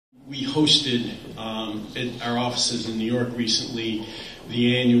we hosted at our offices in New York recently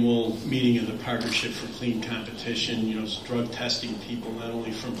the annual meeting of the Partnership for Clean Competition. You know, it's drug testing people not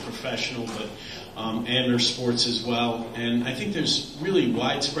only from professional but amateur sports as well. And I think there's really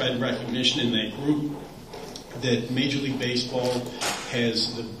widespread recognition in that group that Major League Baseball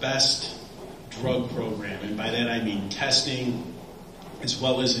has the best drug program, and by that I mean testing as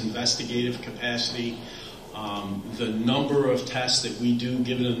well as investigative capacity. The number of tests that we do,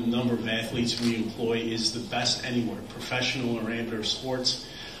 given the number of athletes we employ, is the best anywhere, professional or amateur sports.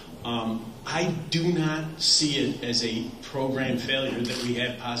 I do not see it as a program failure that we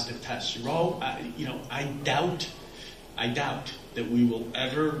have positive tests. I doubt that we will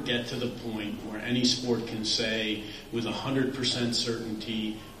ever get to the point where any sport can say with 100%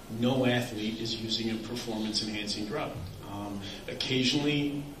 certainty no athlete is using a performance-enhancing drug.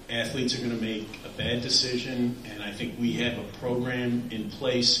 Occasionally, athletes are going to make a bad decision, and I think we have a program in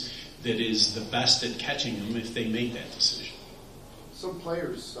place that is the best at catching them if they make that decision. Some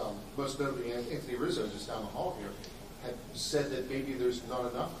players, most notably Anthony Rizzo, just down the hall here, have said that maybe there's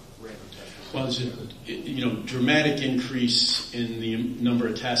not enough random tests. Well, there's a dramatic increase in the number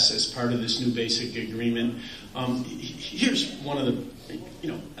of tests as part of this new basic agreement. Here's one of the,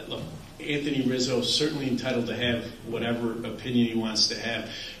 look, Anthony Rizzo is certainly entitled to have whatever opinion he wants to have,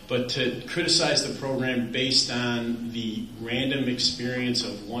 but to criticize the program based on the random experience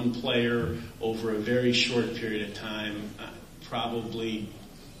of one player over a very short period of time, probably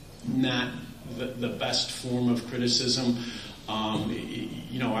not the best form of criticism.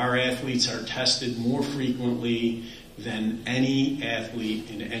 Our athletes are tested more frequently than any athlete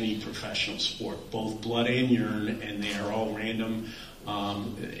in any professional sport, both blood and urine, and they are all random.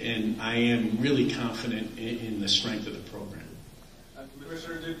 And I am really confident in the strength of the program.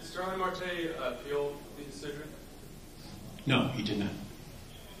 Commissioner, did Sterling Marte appeal the decision? No, he did not.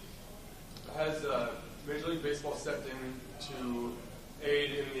 Has Major League Baseball stepped in to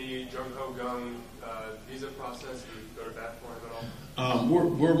aid in the Jung Ho Gung visa process and go to bat for him at all?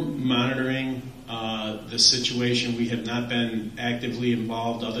 We're monitoring the situation. We have not been actively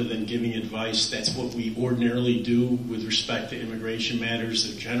involved other than giving advice. That's what we ordinarily do with respect to immigration matters.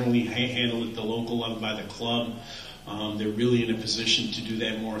 They're generally handled at the local level by the club. They're really in a position to do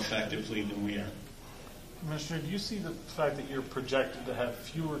that more effectively than we are. Commissioner, do you see the fact that you're projected to have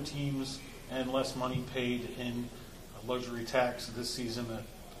fewer teams and less money paid in luxury tax this season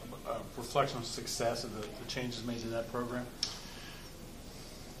a reflection of success of the changes made to that program?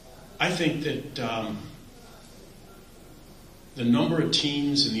 I think that the number of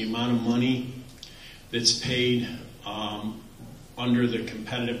teams and the amount of money that's paid under the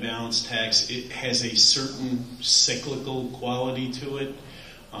competitive balance tax, it has a certain cyclical quality to it.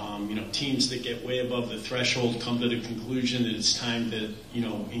 Teams that get way above the threshold come to the conclusion that it's time to,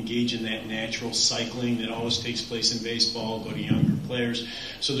 engage in that natural cycling that always takes place in baseball, go to younger players.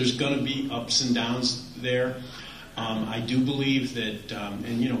 So there's going to be ups and downs there. I do believe that,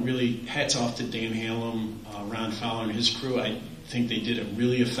 really hats off to Dan Hallam, Ron Fowler, and his crew. I think they did a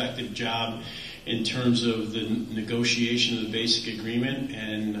really effective job in terms of the negotiation of the basic agreement,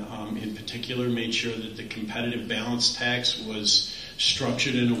 and in particular made sure that the competitive balance tax was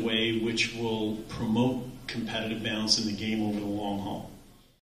structured in a way which will promote competitive balance in the game over the long haul.